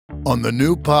On the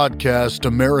new podcast,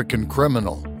 American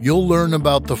Criminal, you'll learn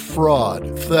about the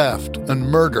fraud, theft, and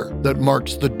murder that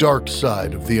marks the dark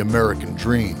side of the American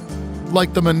dream.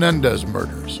 Like the Menendez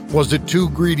murders, was it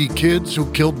two greedy kids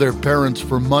who killed their parents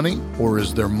for money, or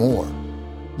is there more?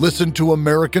 Listen to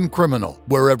American Criminal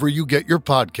wherever you get your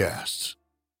podcasts.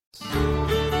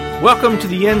 Welcome to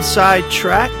the Inside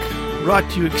Track, brought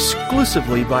to you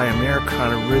exclusively by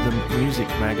Americana Rhythm Music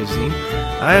Magazine.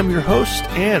 I am your host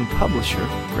and publisher,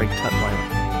 Greg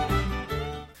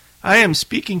Tutwiler. I am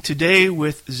speaking today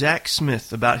with Zak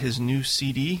Smith about his new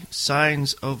CD,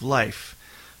 Signs of Life.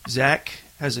 Zak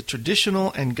has a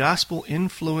traditional and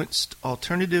gospel-influenced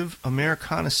alternative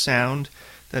Americana sound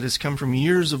that has come from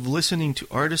years of listening to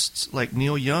artists like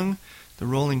Neil Young, the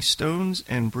Rolling Stones,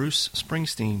 and Bruce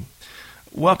Springsteen.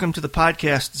 Welcome to the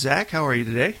podcast, Zak. How are you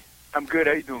today? I'm good.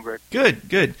 How you doing, Greg?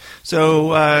 Good.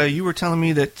 So you were telling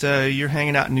me that you're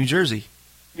hanging out in New Jersey.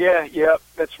 Yeah.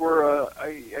 That's where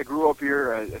I grew up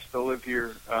here. I still live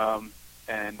here,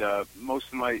 and most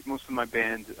of my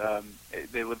band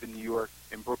they live in New York,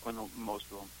 in Brooklyn, most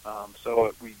of them.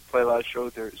 So we play a lot of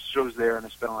shows there, and I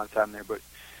spend a lot of time there. But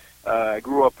I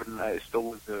grew up and I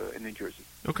still live in New Jersey.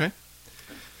 Okay.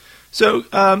 So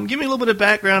give me a little bit of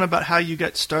background about how you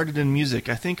got started in music.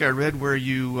 I think I read where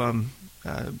you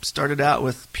started out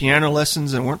with piano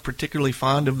lessons and weren't particularly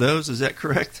fond of those. Is that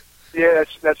correct? Yeah,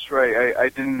 that's right. I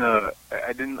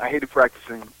hated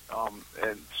practicing,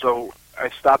 and so I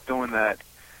stopped doing that.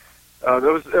 That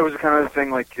was the kind of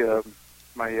thing like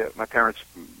my parents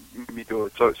made me do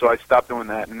it. So I stopped doing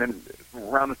that, and then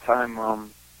around the time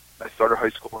I started high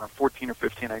school, around 14 or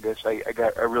 15, I guess I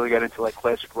really got into like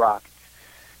classic rock,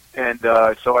 and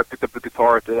so I picked up the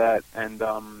guitar after that, and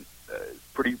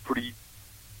pretty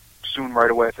soon,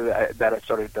 right away after that I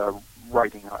started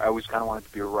writing. I always kind of wanted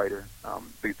to be a writer.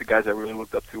 The guys I really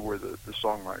looked up to were the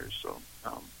songwriters. So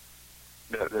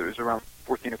it was around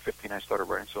 14 or 15 I started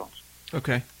writing songs.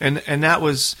 Okay, and that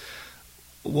was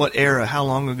what era? How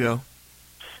long ago?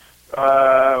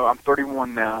 I'm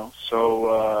 31 now,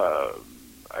 so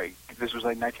this was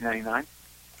like 1999.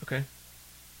 Okay,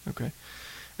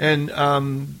 and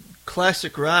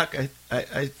classic rock.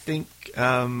 I think.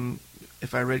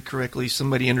 If I read correctly,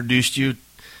 somebody introduced you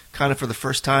kind of for the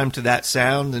first time to that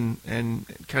sound and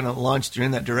kind of launched you in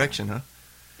that direction, huh?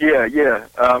 Yeah.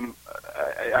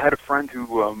 I had a friend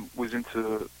who was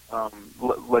into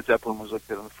Led Zeppelin, was like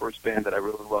the first band that I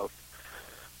really loved.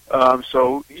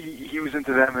 So he was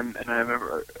into them, and I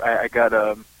remember I got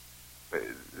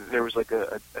there was like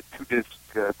a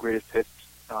 2-disc greatest hits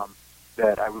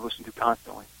that I would listen to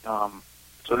constantly.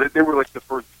 So they were like the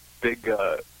first big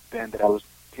band that I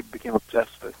became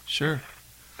obsessed with. Sure.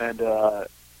 And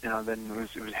then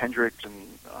it was Hendrix,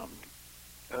 and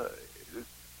I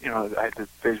had the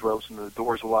phase where I listened to the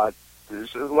Doors a lot.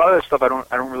 There's a lot of that stuff I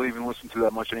don't really even listen to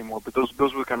that much anymore. But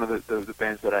those were kind of the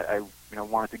bands that I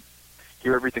wanted to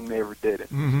hear everything they ever did,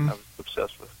 and I was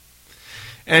obsessed with.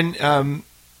 And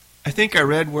I think I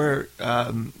read where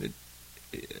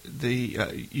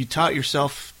you taught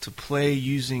yourself to play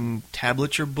using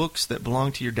tablature books that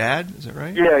belonged to your dad. Is that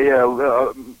right?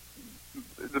 Yeah.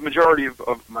 The majority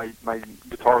of my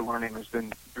guitar learning has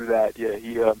been through that. Yeah,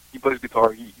 he plays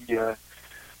guitar. He's a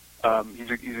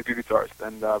good guitarist,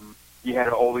 and he had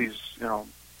all these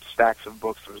stacks of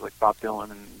books. There was like Bob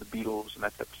Dylan and the Beatles and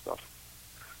that type of stuff.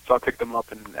 So I picked them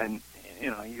up, and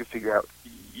you can figure out.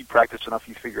 You practice enough,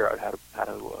 you figure out how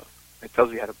to. It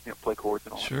tells you how to play chords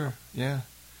and all that. Sure, yeah.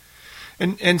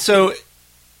 And so,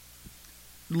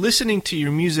 listening to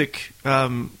your music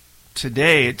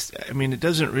today, it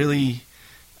doesn't really.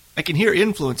 I can hear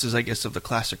influences, I guess, of the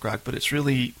classic rock, but it's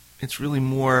really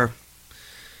more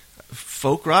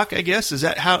folk rock, I guess. Is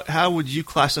that how would you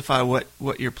classify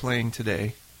what you're playing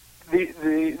today?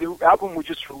 The album we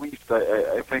just released,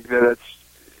 I think that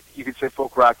you could say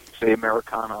folk rock, you could say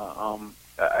Americana.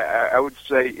 I would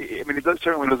say, it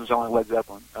certainly doesn't sound like Led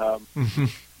Zeppelin.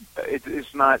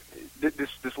 It's not.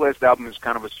 This last album is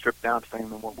kind of a stripped down thing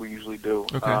than what we usually do.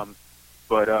 Okay.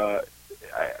 But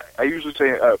I usually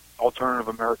say alternative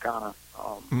Americana.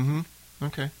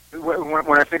 Okay.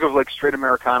 When I think of like straight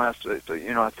Americana,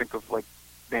 I think of like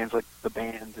bands like the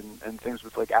Band and things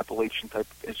with like Appalachian type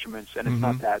instruments, and it's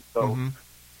not that. So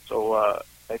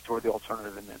I throw the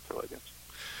alternative in there too, I guess.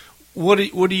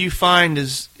 What do you find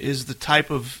is the type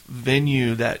of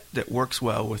venue that works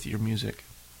well with your music?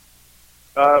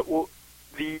 Well,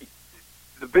 the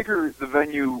bigger the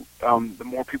venue, the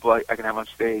more people I can have on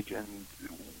stage. And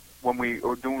when we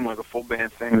are doing like a full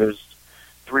band thing, there's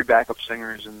 3 backup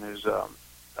singers, and there's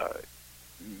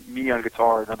me on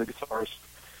guitar, another guitarist,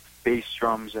 bass,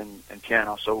 drums, and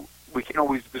piano. So we can't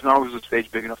always. There's not always a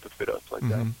stage big enough to fit us like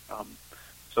that.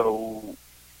 So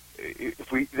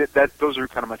if we those are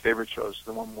kind of my favorite shows.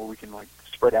 The one where we can like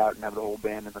spread out and have the whole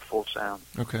band and the full sound.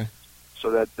 Okay. So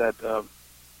that's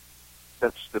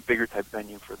the bigger type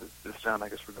venue for the sound I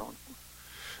guess we're going for.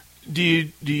 Do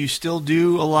you still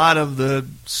do a lot of the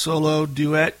solo,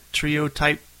 duet, trio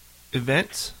type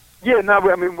events? Yeah, no,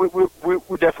 I mean we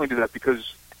definitely do that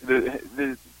because the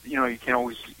you can't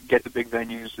always get the big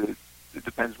venues. It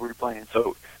depends where you're playing.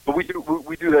 So, but we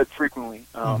do that frequently,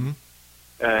 and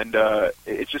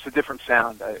it's just a different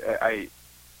sound. I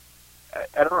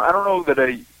don't know that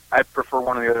I prefer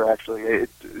one or the other. Actually,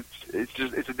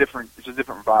 it's a different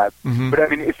vibe. But I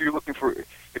mean, if you're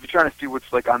trying to see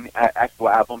what's like on the actual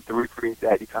album to recreate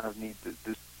that, you kind of need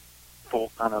this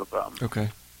full kind of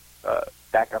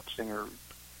backup singer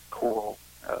choral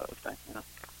thing.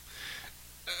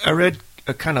 I read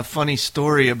a kind of funny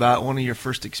story about one of your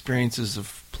first experiences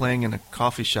of playing in a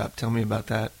coffee shop. Tell me about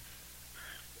that.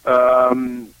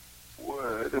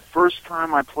 The first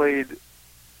time I played.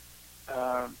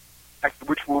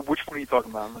 Which one are you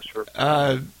talking about? I'm not sure.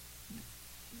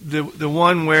 The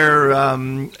one where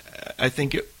I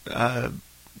think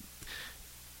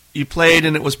you played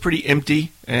and it was pretty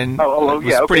empty, and it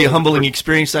was a pretty humbling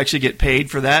experience to actually get paid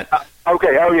for that.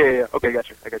 Okay. Oh yeah. Okay, I got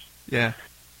you. Yeah.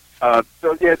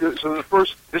 So this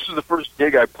was the first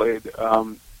gig I played.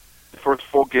 The first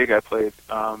full gig I played.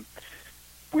 I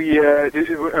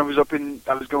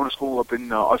was going to school up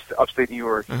in upstate New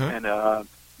York, and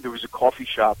there was a coffee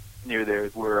shop near there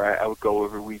where I would go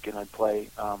every week and I'd play.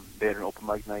 They had an open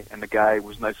mic night, and the guy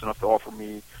was nice enough to offer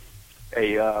me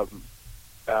a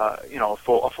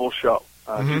full show.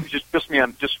 Just me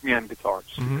on guitar,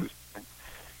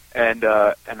 and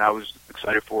I was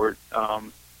excited for it.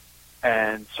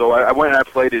 And so I went and I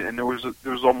played it, and there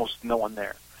was almost no one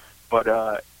there,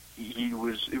 but he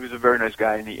was a very nice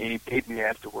guy, and he paid me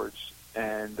afterwards,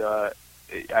 and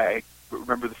I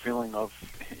remember the feeling of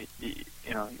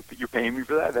you're paying me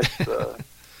for that.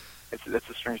 That's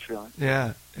a strange feeling.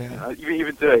 Yeah.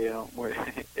 Even today, where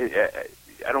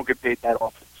I don't get paid that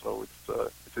often, so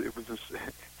it was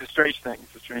a strange thing.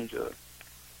 It's a strange.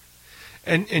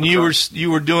 And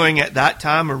you were doing at that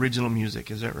time original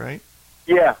music, is that right?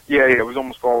 Yeah. It was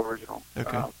almost all original.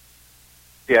 Okay.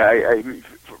 I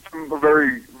from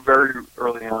very, very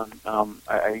early on,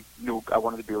 I knew I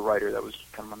wanted to be a writer. That was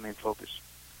kind of my main focus.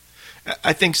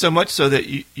 I think so much so that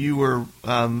you were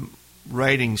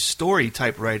writing story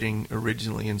type writing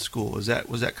originally in school. Was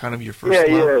that kind of your first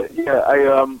love? Yeah.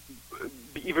 I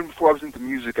even before I was into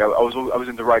music, I was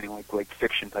into writing like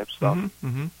fiction type stuff.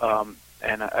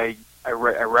 And I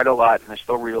read a lot, and I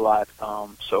still read a lot.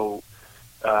 So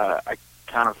I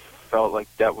kind of felt like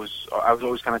I was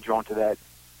always kind of drawn to that.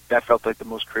 That felt like the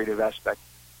most creative aspect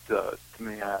to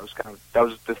me. That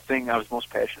was the thing I was most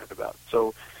passionate about.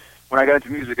 So when I got into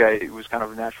music, it was kind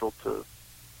of natural to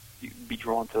be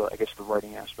drawn to, I guess, the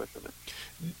writing aspect of it.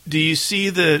 Do you see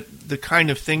the kind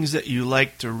of things that you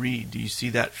like to read? Do you see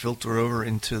that filter over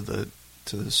into the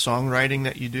songwriting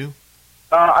that you do?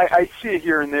 I see it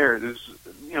here and there. There's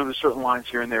certain lines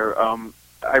here and there.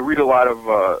 I read a lot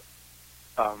of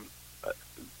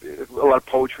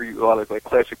poetry, a lot of like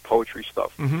classic poetry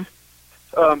stuff.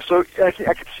 So I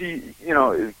can see,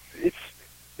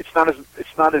 it's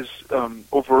not as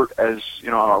overt as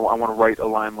I want to write a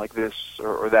line like this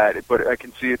or that, but I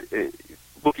can see it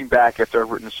looking back after I've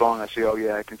written a song. I say, oh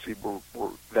yeah, I can see where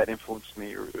that influenced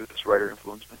me or this writer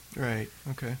influenced me. Right.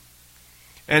 Okay.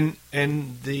 And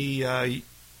the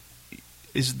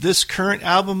is this current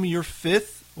album your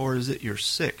fifth or is it your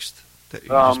sixth that you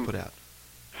just put out?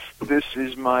 This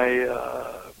is my 1, 2,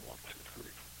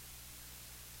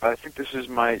 3. I think this is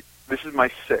my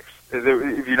sixth. There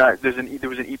was an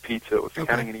EP too. If you're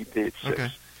counting an EP, it's six.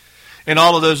 Okay. And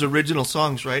all of those original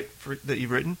songs, right, that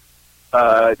you've written?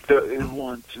 1, 2,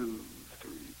 3,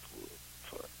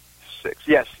 4, 5, 6.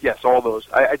 Yes, all those.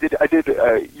 I did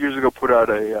years ago put out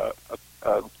a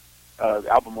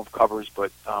album of covers,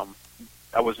 but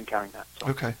I wasn't counting that. So.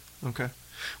 Okay.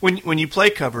 When you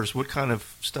play covers, what kind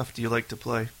of stuff do you like to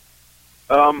play?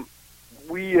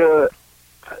 We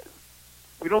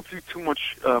don't do too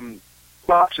much.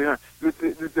 Well, actually,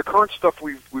 the current stuff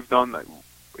we've done,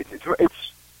 it's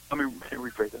let me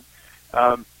rephrase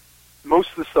that.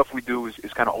 Most of the stuff we do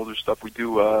is kind of older stuff. We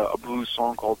do a blues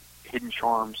song called "Hidden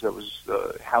Charms" that was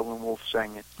Howlin' Wolf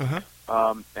sang it,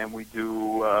 and we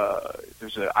do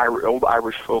there's an old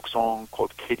Irish folk song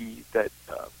called "Kitty" that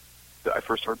I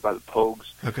first heard by the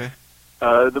Pogues. Okay.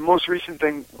 The most recent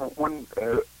thing,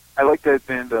 I like that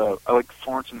band. I like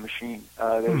Florence and the Machine.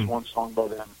 There's one song by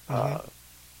them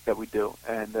that we do,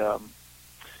 and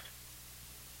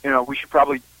we should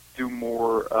probably do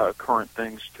more current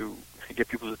things to get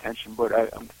people's attention, but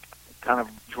I'm kind of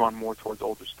drawn more towards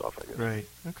older stuff, I guess. Right.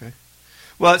 Okay.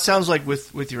 Well, it sounds like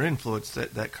with your influence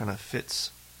that kind of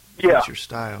fits your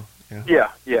style.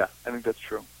 Yeah. I think that's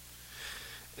true.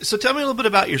 So tell me a little bit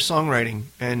about your songwriting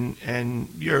and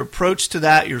your approach to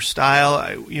that, your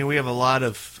style. We have a lot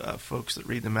of folks that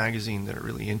read the magazine that are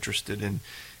really interested in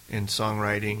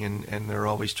songwriting, and they're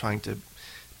always trying to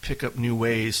pick up new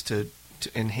ways to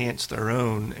enhance their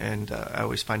own. And I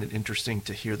always find it interesting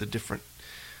to hear the different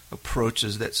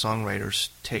approaches that songwriters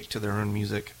take to their own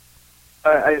music.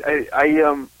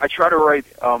 I try to write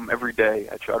every day.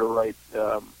 I try to write,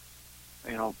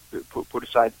 put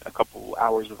aside a couple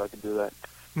hours if I can do that.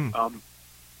 And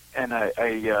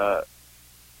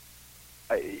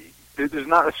there's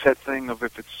not a set thing of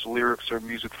if it's lyrics or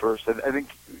music first. I think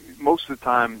most of the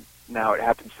time now it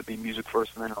happens to be music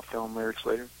first, and then I'll fill in lyrics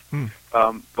later.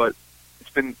 But it's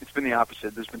been the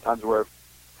opposite. There's been times where I've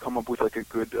come up with like a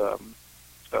good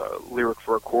lyric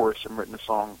for a chorus and written a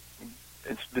song.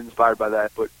 It's been inspired by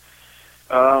that, but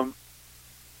I'm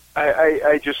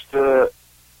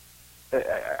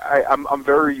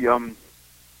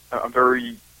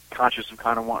very conscious of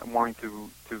kind of wanting to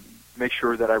make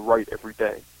sure that I write every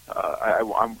day.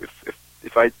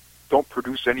 If I don't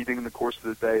produce anything in the course of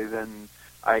the day, then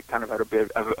I kind of have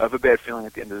a bad feeling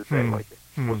at the end of the day, like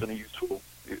it wasn't a useful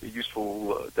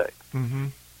day.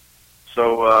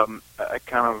 So I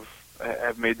kind of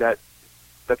have made that.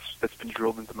 That's been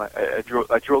drilled into my. I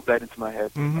drilled that into my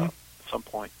head at some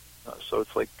point. So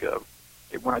it's like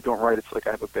when I don't write, it's like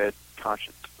I have a bad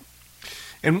conscience.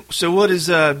 And so, what is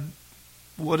a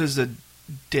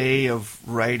day of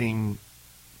writing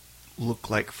look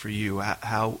like for you?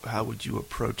 How would you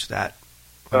approach that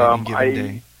on any given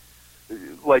day?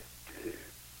 Like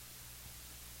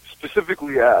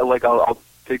specifically, I'll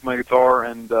take my guitar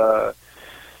and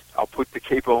I'll put the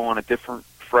capo on a different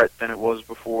fret than it was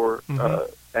before,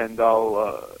 and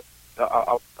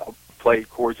I'll play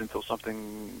chords until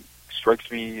something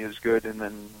strikes me as good, and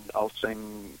then I'll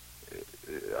sing.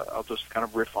 I'll just kind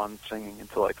of riff on singing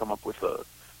until I come up with a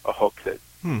hook that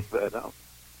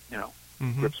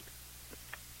grips me.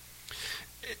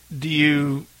 Do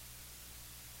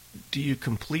you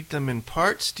complete them in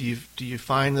parts? Do you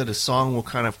find that a song will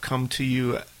kind of come to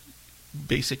you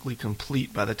basically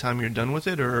complete by the time you're done with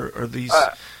it, or are these?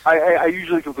 I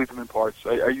usually complete them in parts.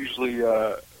 I usually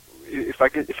if I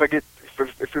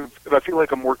feel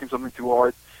like I'm working something too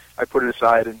hard, I put it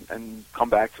aside and come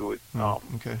back to it.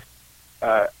 Okay.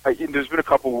 There's been a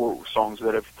couple songs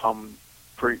that have come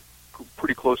pretty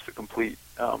close to complete,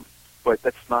 but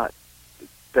that's not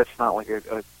like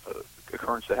a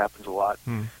occurrence that happens a lot.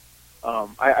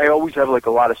 I always have like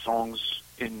a lot of songs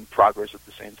in progress at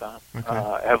the same time. Okay.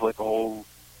 I have like a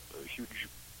huge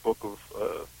book of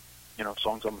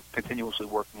songs I'm continuously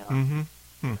working on.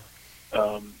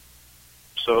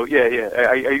 So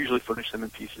I usually finish them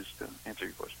in pieces to answer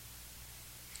your question.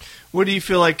 What do you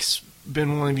feel like's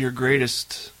been one of your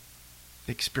greatest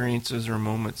experiences or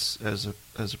moments as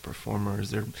a performer? Has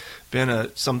there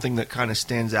been something that kind of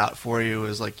stands out for you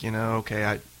as like,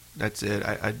 that's it.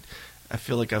 I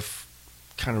feel like I've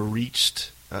kind of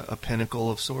reached a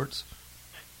pinnacle of sorts.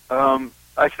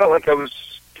 I felt like I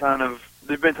was kind of.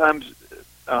 There've been times.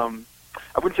 I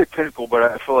wouldn't say pinnacle, but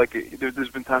I feel like there's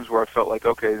been times where I felt like,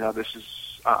 okay, now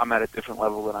I'm at a different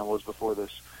level than I was before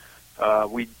this.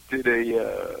 We did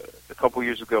a couple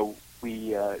years ago.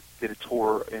 We did a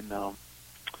tour in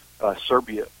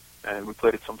Serbia, and we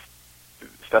played at some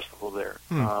festival there.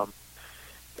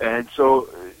 And so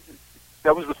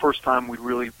that was the first time we'd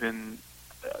really been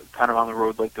kind of on the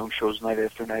road, like doing shows night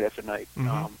after night after night.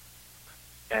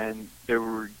 And there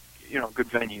were, good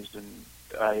venues, and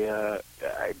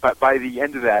by the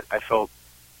end of that, I felt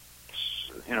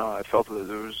that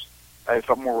I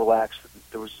felt more relaxed.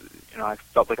 There was, I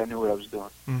felt like I knew what I was doing.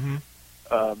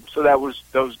 So that was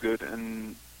good,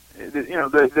 and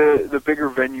the bigger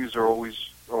venues are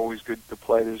always good to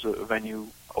play. There's a venue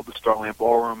called the Starland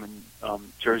Ballroom in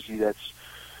Jersey that's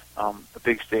a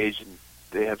big stage, and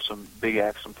they have some big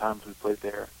acts. Sometimes we played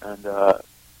there, and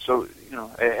so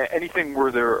anything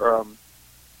where there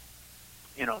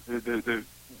the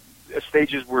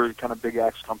stages where kind of big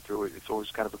acts come through it, it's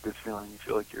always kind of a good feeling. You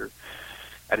feel like you're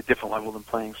at a different level than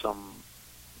playing some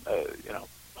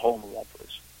hole in the wall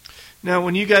place. Now,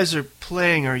 when you guys are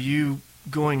playing, are you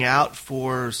going out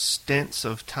for stints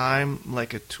of time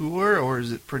like a tour, or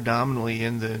is it predominantly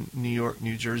in the New York,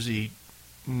 New Jersey,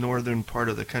 northern part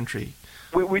of the country?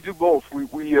 We do both.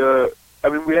 We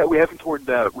haven't toured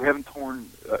that. We haven't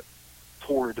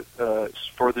toured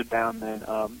further down than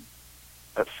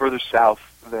further south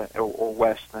or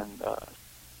west than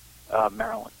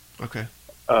Maryland. Okay.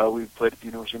 We played at the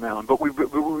University of Maryland, but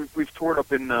we've toured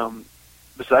up in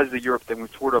besides the Europe thing,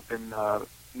 we've toured up in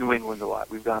New England a lot.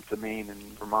 We've gone to Maine and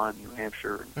Vermont, and New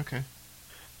Hampshire. And, okay.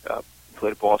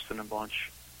 Played at Boston a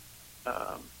bunch.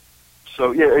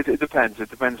 So yeah, it depends. It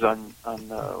depends on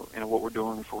what we're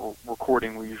doing. If we're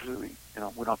recording, we usually we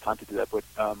don't have time to do that, but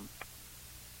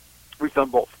we've done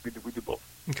both. We do both.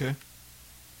 Okay.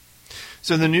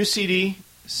 So the new CD,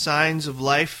 Signs of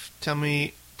Life. Tell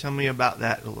me about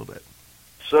that a little bit.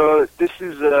 So this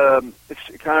is it's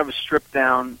kind of a stripped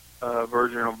down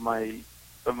version of my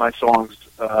songs.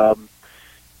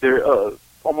 They're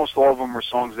almost all of them are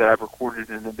songs that I've recorded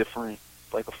in a different,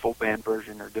 like a full band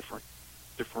version or different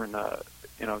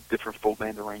full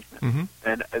band arrangement. Mm-hmm.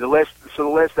 And the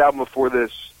last album before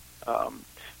this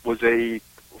was a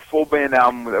full band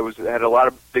album that had a lot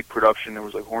of big production. There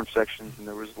was like horn sections and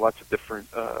there was lots of different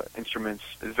instruments.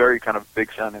 It was very kind of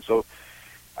big sounding. So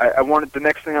the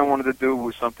next thing I wanted to do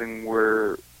was something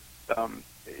where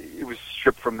it was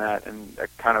stripped from that, and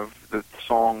kind of the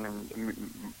song and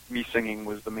me singing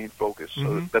was the main focus. So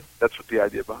Mm-hmm. that's what the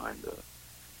idea behind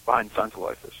Signs of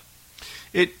Life is.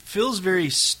 It feels very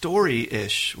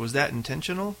story-ish. Was that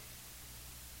intentional?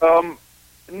 No.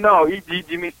 Do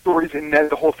you mean stories in that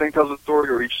the whole thing tells a story,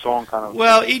 or each song kind of?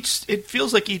 Well, it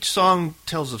feels like each song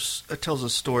tells a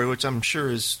story, which I'm sure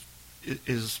is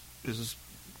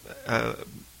a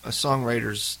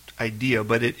songwriter's idea.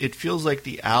 But it feels like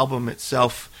the album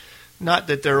itself. Not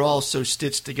that they're all so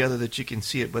stitched together that you can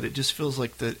see it, but it just feels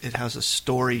like it has a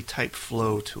story type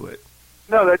flow to it.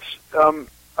 No, that's.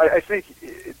 I think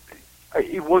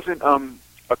it wasn't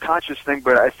a conscious thing,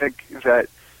 but I think that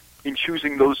in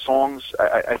choosing those songs,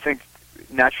 I think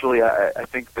naturally, I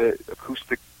think the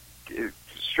acoustic,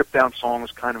 stripped down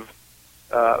songs kind of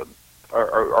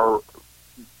are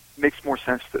makes more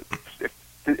sense. That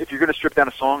if you're going to strip down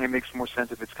a song, it makes more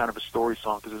sense if it's kind of a story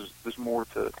song, because there's more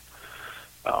to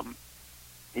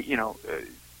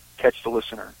catch the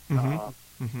listener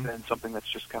than something that's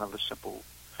just kind of a simple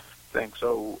thing.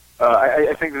 So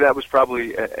I think that was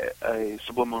probably a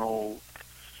subliminal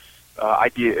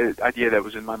idea that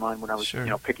was in my mind when I was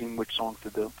Sure. Picking which songs to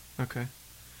do. Okay.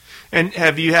 And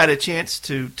have you had a chance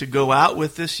to go out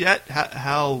with this yet?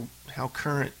 How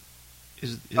current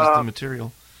is the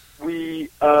material? We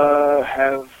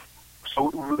have. So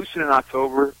we released it in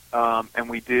October, and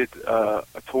we did a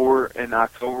tour in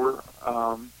October,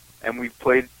 and we've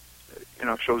played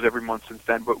shows every month since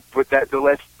then. But that the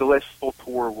last full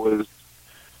tour was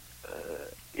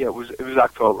it was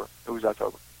October. It was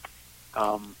October.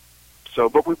 But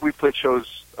we played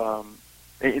shows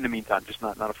in the meantime, just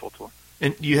not a full tour.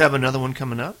 And do you have another one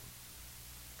coming up?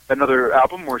 Another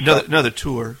album or another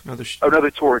tour?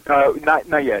 Another tour?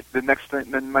 Not yet. My next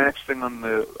thing on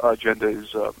the agenda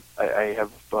is I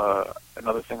have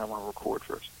another thing I want to record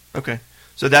first. Okay,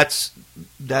 so that's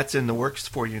in the works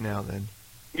for you now, then.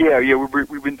 Yeah.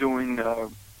 We've been doing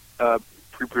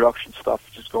pre-production stuff,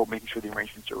 just making sure the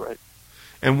arrangements are right.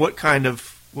 And what kind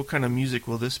of music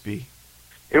will this be?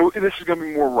 This is going to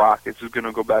be more rock. This is going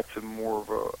to go back to more of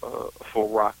a full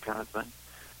rock kind of thing.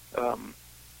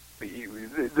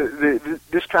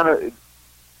 This kind of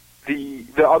the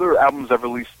other albums I've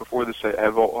released before this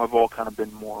have all kind of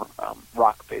been more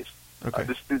rock based. Okay.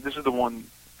 This is the one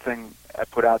thing I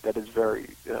put out that is very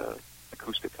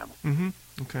acoustic kind of. Mm-hmm.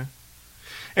 Okay.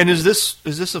 And is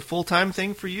this a full-time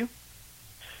thing for you?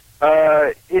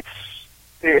 It's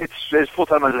as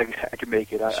full-time as I can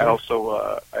make it. Sure. I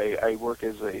also I work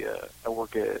in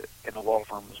a law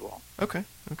firm as well. Okay.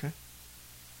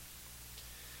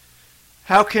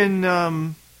 How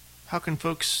can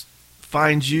folks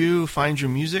find you, find your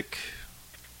music?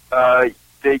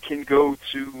 They can go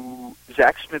to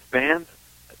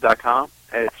ZakSmithBand.com.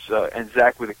 It's and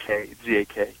Zak with a K,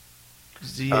 Z-A-K.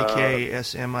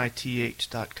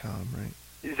 ZakSmith.com, right?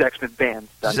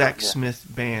 ZakSmithBand.com.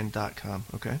 ZakSmithBand.com.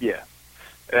 Okay. Yeah,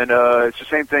 and it's the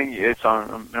same thing. It's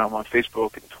on I'm on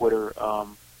Facebook and Twitter.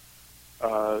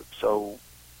 So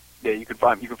yeah, you can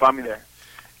find me there.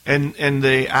 And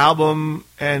the album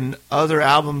and other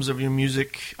albums of your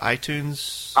music,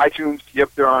 iTunes? iTunes,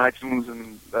 yep, they're on iTunes,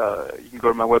 and you can go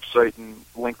to my website and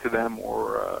link to them,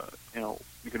 or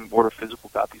you can order physical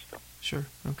copies too. Sure.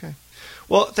 Okay.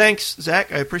 Well, thanks,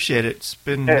 Zak. I appreciate it. It's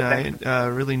been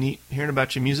really neat hearing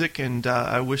about your music, and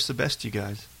I wish the best to you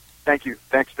guys. Thank you.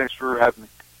 Thanks for having me.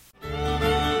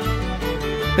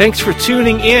 Thanks for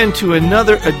tuning in to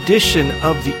another edition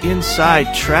of the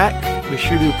Inside Track. We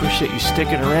sure do appreciate you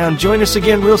sticking around. Join us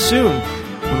again real soon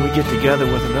when we get together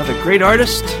with another great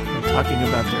artist and talking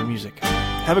about their music.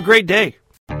 Have a great day.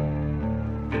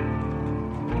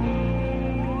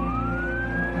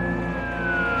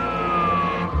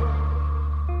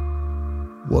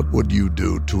 What would you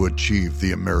do to achieve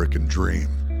the American dream?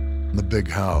 The big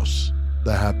house,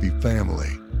 the happy family,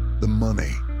 the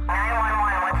money.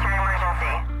 911, what's your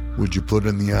emergency? Would you put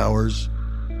in the hours?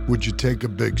 Would you take a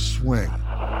big swing?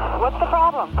 What's the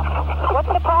problem? What's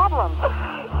the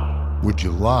problem? Would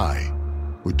you lie?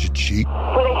 Would you cheat?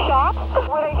 Were they shot?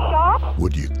 Were they shot?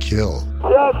 Would you kill?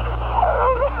 Yes.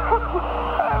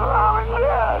 My mom is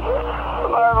dead.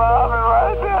 My mom is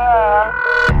right there.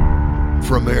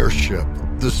 From Airship,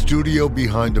 the studio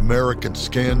behind American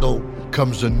Scandal,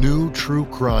 comes a new true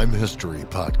crime history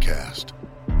podcast.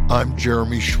 I'm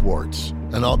Jeremy Schwartz,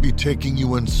 and I'll be taking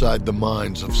you inside the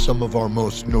minds of some of our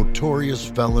most notorious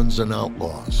felons and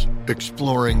outlaws,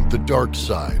 exploring the dark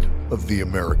side of the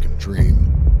American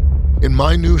dream. In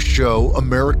my new show,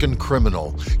 American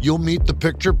Criminal, you'll meet the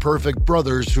picture-perfect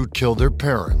brothers who'd kill their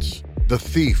parents, the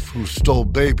thief who stole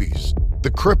babies,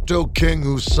 the crypto king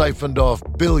who siphoned off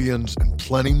billions, and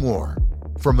plenty more.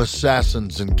 From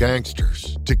assassins and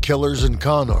gangsters to killers and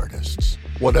con artists.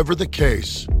 Whatever the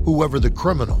case, whoever the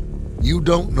criminal, you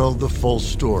don't know the full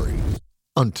story.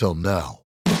 Until now.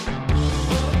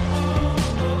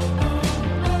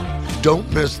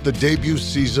 Don't miss the debut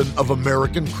season of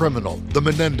American Criminal, The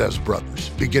Menendez Brothers,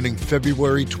 beginning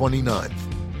February 29th.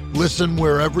 Listen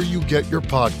wherever you get your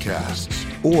podcasts,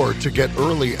 or to get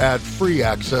early ad-free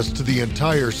access to the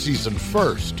entire season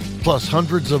first, plus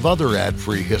hundreds of other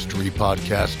ad-free history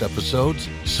podcast episodes,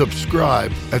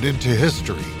 subscribe at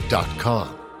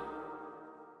IntoHistory.com.